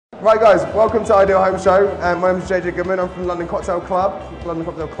Right guys, welcome to Ideal Home Show. My name is JJ Goodman, I'm from London Cocktail Clubs. We've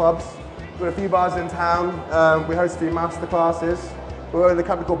got a few bars in town, we host a few masterclasses. We're with a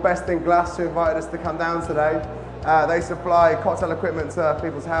company called Best in Glass who invited us to come down today. They supply cocktail equipment to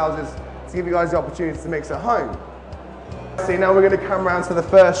people's houses to give you guys the opportunity to mix at home. See, now we're going to come around to the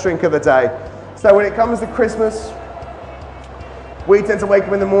first drink of the day. So when it comes to Christmas, we tend to wake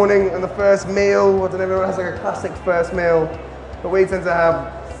up in the morning and the first meal, I don't know if everyone has like a classic first meal, but we tend to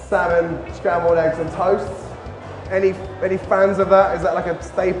have salmon, scrambled eggs and toasts. Any fans of that? Is that like a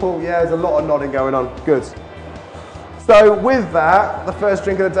staple? Yeah, there's a lot of nodding going on. Good. So with that, the first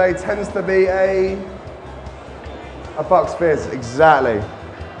drink of the day tends to be a Bucks Fizz, exactly.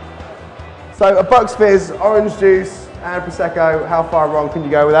 So a Bucks Fizz, orange juice and Prosecco, how far wrong can you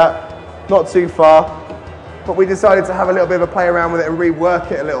go with that? Not too far, but we decided to have a little bit of a play around with it and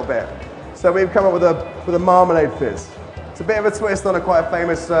rework it a little bit. So we've come up with a Marmalade Fizz. It's a bit of a twist on a quite a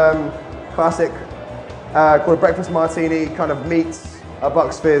famous classic called a breakfast martini, kind of meets a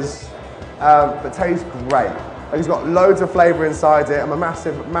Bucks Fizz, but tastes great. Like it's got loads of flavour inside it. I'm a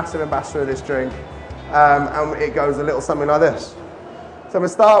massive ambassador of this drink, and it goes a little something like this. So I'm going to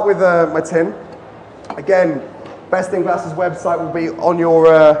start with my tin. Again, Best in Glass's website will be on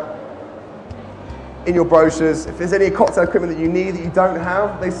your in your brochures. If there's any cocktail equipment that you need that you don't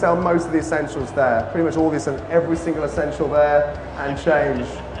have, they sell most of the essentials there. Pretty much all this and every single essential there and change.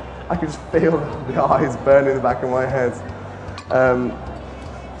 I can just feel the eyes burning in the back of my head.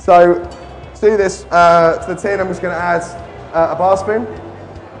 So to do this, to the tin, I'm just going to add a bar spoon.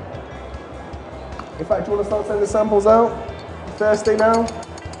 In fact, do you want to start sending the samples out? You thirsty now?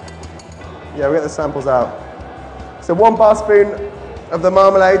 Yeah, we'll get the samples out. So 1 bar spoon of the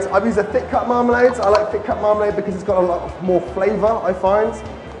marmalade. I've used a thick cut marmalade. I like thick cut marmalade because it's got a lot more flavour, I find.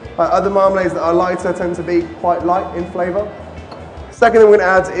 Other marmalades that are lighter tend to be quite light in flavour. Second thing we're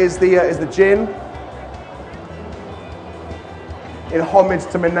going to add is the gin. In homage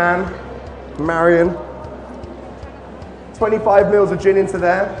to Marion. 25 mils of gin into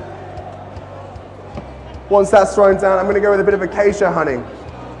there. Once that's thrown down, I'm going to go with a bit of Acacia Honey.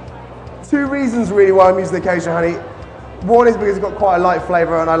 2 reasons really why I'm using Acacia Honey. One is because it's got quite a light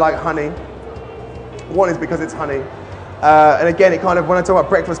flavour and I like honey. One is because it's honey. And again, it kind of, when I talk about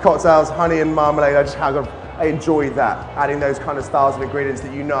breakfast cocktails, honey and marmalade, I enjoy that, adding those kind of styles of ingredients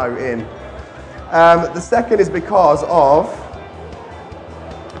that you know in. The second is because of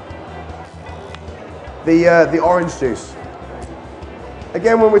the orange juice.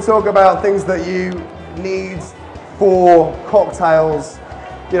 Again, when we talk about things that you need for cocktails,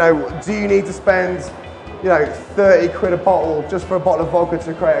 you know, do you need to spend 30 quid a bottle just for a bottle of vodka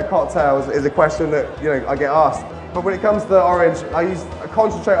to create a cocktail is a question that, I get asked. But when it comes to the orange, I use a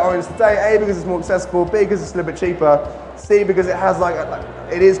concentrate orange today, A, because it's more accessible, B, because it's a little bit cheaper, C, because it has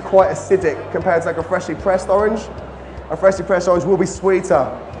it is quite acidic compared to like a freshly pressed orange. A freshly pressed orange will be sweeter.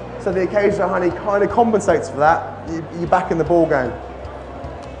 So the Acacia Honey kind of compensates for that. You're back in the ball game.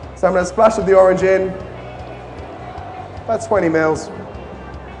 So I'm going to splash of the orange in, about 20 mils.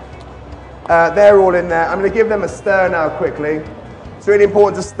 They're all in there. I'm going to give them a stir now quickly. It's really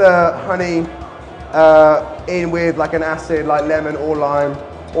important to stir honey in with like an acid like lemon or lime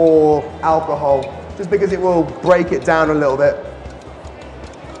or alcohol, just because it will break it down a little bit.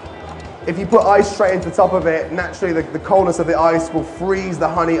 If you put ice straight into the top of it, naturally the coldness of the ice will freeze the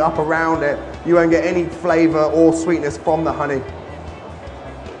honey up around it. You won't get any flavour or sweetness from the honey.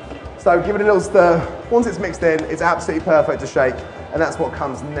 So give it a little stir. Once it's mixed in, it's absolutely perfect to shake, and that's what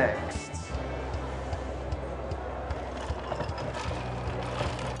comes next.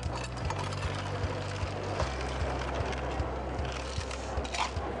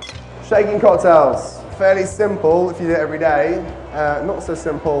 Shaking cocktails, fairly simple if you do it every day, not so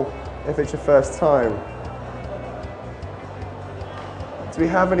simple if it's your first time. Do we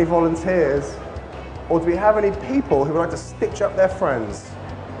have any volunteers? Or do we have any people who would like to stitch up their friends?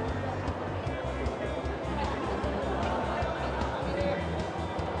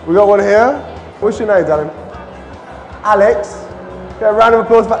 We got one here. What's your name, darling? Alex. Get a round of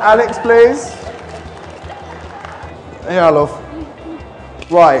applause for Alex, please. Yeah, love.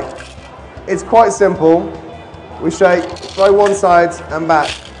 Right. It's quite simple. We shake, throw one side and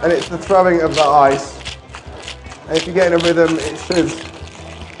back, and it's the throwing of the ice. And if you get in a rhythm, it should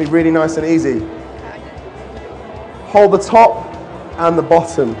be really nice and easy. Hold the top and the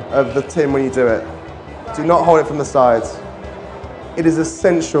bottom of the tin when you do it. Do not hold it from the sides. It is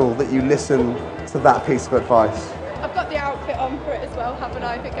essential that you listen to that piece of advice. I've got the outfit on for it as well, haven't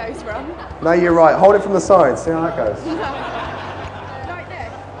I, if it goes wrong? No, you're right. Hold it from the sides. See how that goes. Like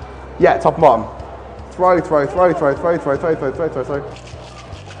this? Yeah, top and bottom. Throw, throw, throw, throw, throw, throw, throw, throw, throw, throw, throw.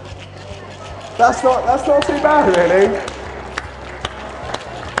 That's not too bad, really.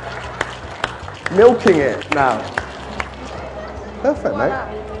 Milking it now. Perfect, mate.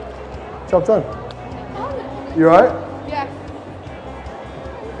 Job done. You right? Yeah.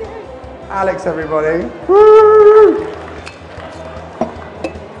 Alex, everybody. Woo!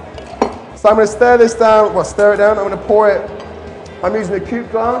 So I'm going to stir this down, stir it down. I'm going to pour it. I'm using a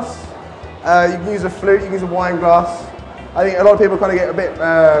coupe glass. You can use a flute, you can use a wine glass. I think a lot of people kind of get a bit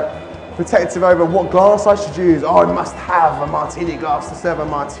protective over what glass I should use. Oh, I must have a martini glass to serve a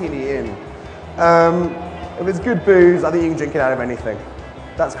martini in. If it's good booze, I think you can drink it out of anything.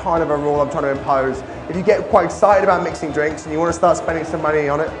 That's kind of a rule I'm trying to impose. If you get quite excited about mixing drinks and you want to start spending some money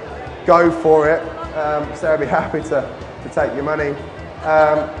on it, go for it. Sarah will be happy to take your money.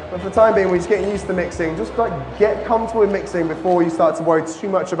 But for the time being, we're just getting used to mixing. Just like get comfortable with mixing before you start to worry too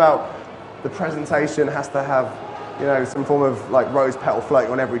much about the presentation. It has to have, you know, some form of like rose petal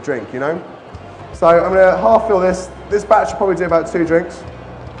floating on every drink, you know? So I'm going to half fill this. This batch will probably do about 2 drinks.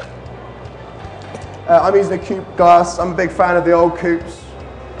 I'm using a coupe glass. I'm a big fan of the old coupes,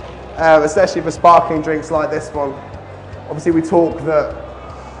 especially for sparkling drinks like this one. Obviously, we talk that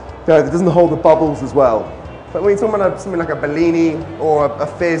it doesn't hold the bubbles as well. But when you're talking about something like a Bellini or a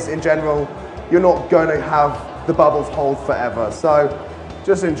fizz in general, you're not going to have the bubbles hold forever. So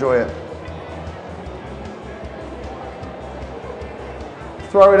just enjoy it.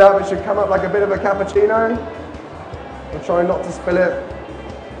 Throw it up. It should come up like a bit of a cappuccino. I'm trying not to spill it.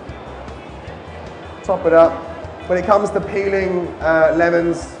 Top it up. When it comes to peeling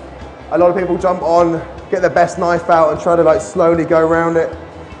lemons, a lot of people jump on, get their best knife out and try to like slowly go around it.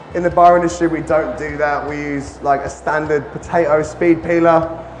 In the bar industry, we don't do that. We use like a standard potato speed peeler.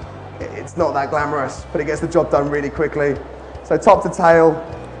 It's not that glamorous, but it gets the job done really quickly. So top to tail,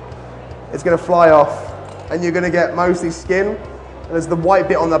 it's gonna fly off and you're gonna get mostly skin. And there's the white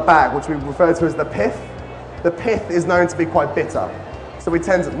bit on the back, which we refer to as the pith. The pith is known to be quite bitter. So we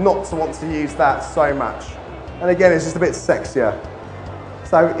tend not to want to use that so much. And again, it's just a bit sexier.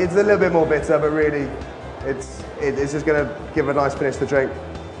 So it's a little bit more bitter, but really it's just gonna give a nice finish to the drink.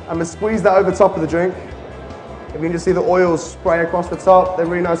 I'm gonna squeeze that over top of the drink. If you can just see the oils spray across the top, they're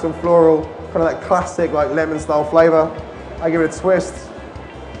really nice and floral, kind of that classic like lemon style flavor. I give it a twist,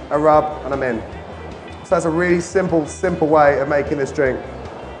 a rub, and I'm in. So that's a really simple way of making this drink,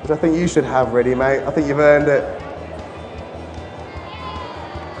 which I think you should have really, mate. I think you've earned it.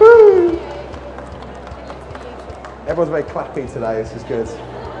 Woo! Everyone's very clappy today, this is good.